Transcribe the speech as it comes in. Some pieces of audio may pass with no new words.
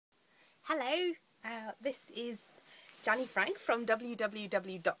Hello, this is Janny Frank from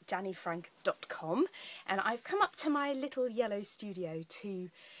www.jannyfrank.com, and I've come up to my little yellow studio to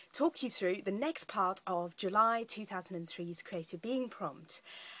talk you through the next part of July 2003's Creative Being Prompt.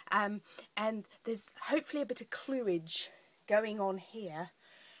 And there's hopefully a bit of clueage going on here,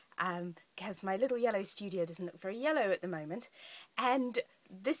 because my little yellow studio doesn't look very yellow at the moment, and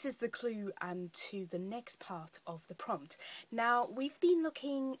this is the clue to the next part of the prompt. Now, we've been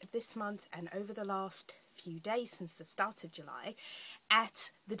looking this month and over the last few days since the start of July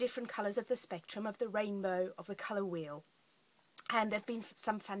at the different colours of the spectrum, of the rainbow, of the colour wheel. And there have been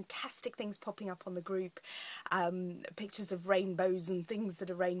some fantastic things popping up on the group, pictures of rainbows and things that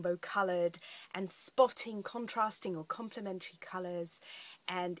are rainbow coloured, and spotting contrasting or complementary colours,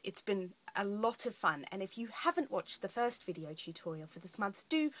 and it's been a lot of fun. And if you haven't watched the first video tutorial for this month,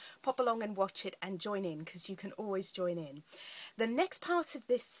 do pop along and watch it and join in, because you can always join in. The next part of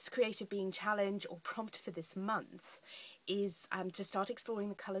this Creative Being Challenge or prompt for this month is to start exploring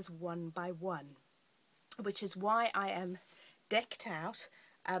the colours one by one, which is why I am decked out.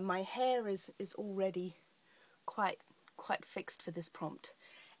 My hair is already quite fixed for this prompt,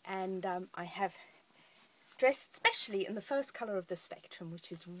 and I have dressed specially in the first colour of the spectrum,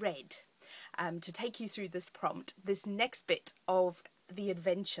 which is red, to take you through this prompt, this next bit of the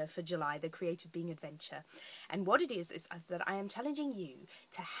adventure for July, the Creative Being adventure. And what it is that I am challenging you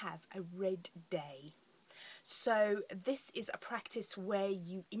to have a red day. So this is a practice where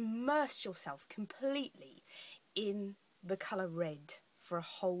you immerse yourself completely in the colour red for a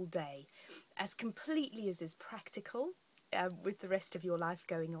whole day, as completely as is practical with the rest of your life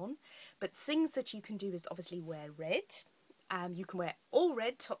going on. But things that you can do is obviously wear red. You can wear all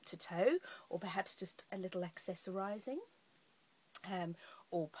red top to toe, or perhaps just a little accessorising,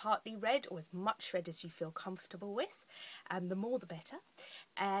 or partly red, or as much red as you feel comfortable with. The more the better.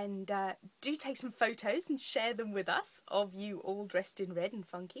 And do take some photos and share them with us of you all dressed in red and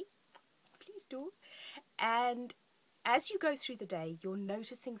funky. Please do. And as you go through the day, you're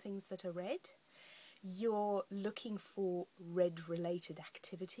noticing things that are red. You're looking for red-related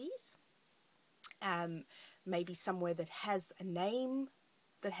activities. Maybe somewhere that has a name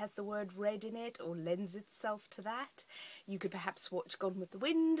that has the word red in it or lends itself to that. You could perhaps watch Gone with the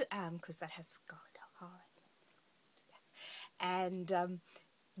Wind, because that has Scarlett O'Hara. And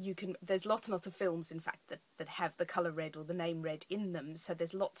you can, there's lots and lots of films, in fact, that have the colour red or the name red in them. So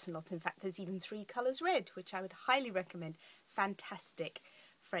there's lots and lots. In fact, there's even 3 colours red, which I would highly recommend. Fantastic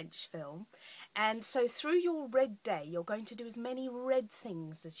French film. And so through your red day, you're going to do as many red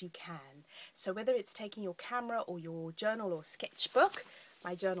things as you can. So whether it's taking your camera or your journal or sketchbook,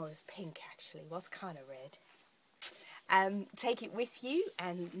 my journal is pink actually, was kind of red. Take it with you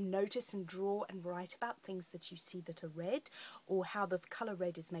and notice and draw and write about things that you see that are red, or how the colour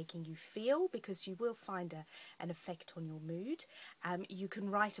red is making you feel, because you will find an effect on your mood. You can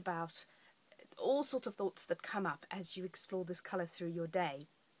write about all sorts of thoughts that come up as you explore this colour through your day.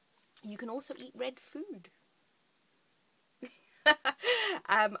 You can also eat red food.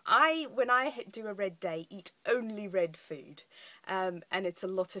 When I do a red day, eat only red food, and it's a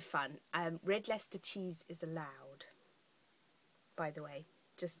lot of fun. Red Leicester cheese is allowed, by the way,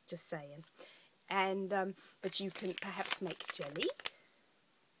 just saying. And but you can perhaps make jelly.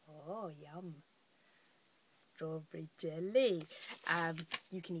 Oh, yum. Strawberry jelly.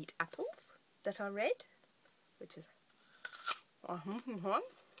 You can eat apples that are red, which is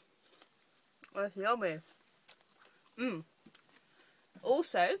that's yummy.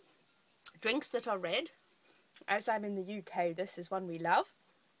 Also, drinks that are red. As I'm in the UK, this is one we love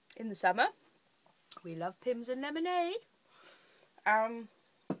in the summer. We love Pimm's and lemonade. I'm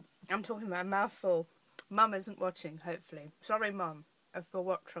talking about a mouthful. Mum isn't watching, hopefully. Sorry, Mum, if you're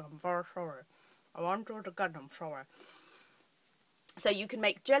watching, I'm very sorry. I want you to get them, sorry. So you can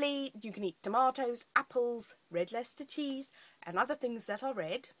make jelly, you can eat tomatoes, apples, red Leicester cheese, and other things that are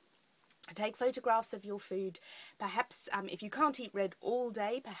red. Take photographs of your food. Perhaps, if you can't eat red all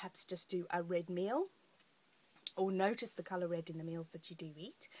day, perhaps just do a red meal, or notice the colour red in the meals that you do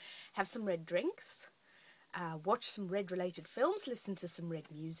eat. Have some red drinks. Watch some red-related films, listen to some red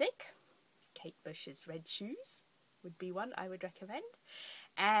music. Kate Bush's Red Shoes would be one I would recommend.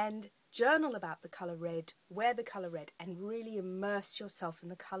 And journal about the colour red, wear the colour red, and really immerse yourself in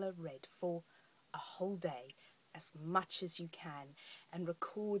the colour red for a whole day, as much as you can, and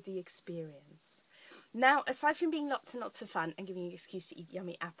record the experience. Now, aside from being lots and lots of fun and giving you an excuse to eat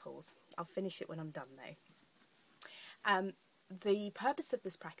yummy apples, I'll finish it when I'm done though. The purpose of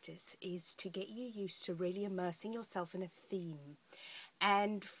this practice is to get you used to really immersing yourself in a theme.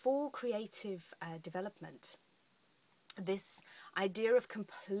 And for creative development, this idea of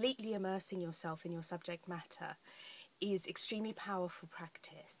completely immersing yourself in your subject matter is extremely powerful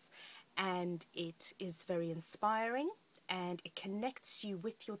practice, and it is very inspiring, and it connects you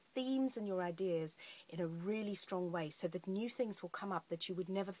with your themes and your ideas in a really strong way, so that new things will come up that you would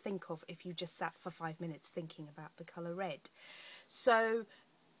never think of if you just sat for 5 minutes thinking about the colour red. So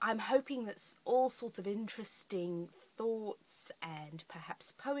I'm hoping that all sorts of interesting thoughts and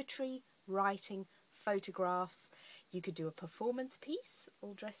perhaps poetry, writing, photographs. You could do a performance piece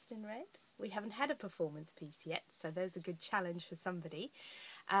all dressed in red. We haven't had a performance piece yet, so there's a good challenge for somebody.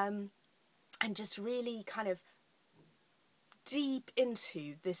 And just really kind of deep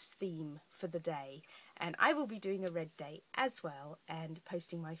into this theme for the day. And I will be doing a red day as well and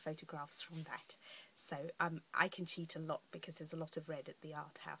posting my photographs from that. So I can cheat a lot because there's a lot of red at the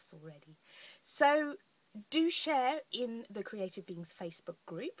art house already. So do share in the Creative Beings Facebook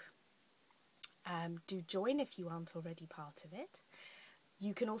group. Do join if you aren't already part of it.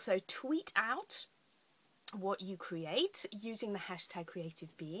 You can also tweet out what you create using the hashtag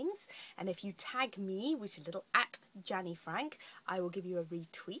Creative Beings, and if you tag me, which is a little at Janny Frank, I will give you a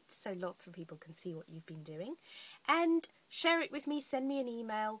retweet so lots of people can see what you've been doing. And share it with me, send me an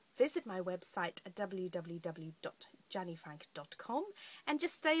email, visit my website at www.jannyfrank.com, and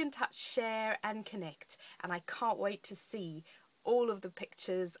just stay in touch, share and connect. And I can't wait to see all of the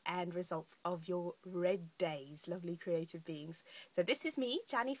pictures and results of your red days, lovely creative beings. So this is me,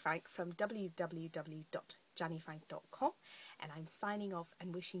 Janny Frank, from www.jannyfrank.com, and I'm signing off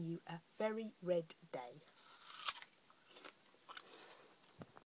and wishing you a very red day.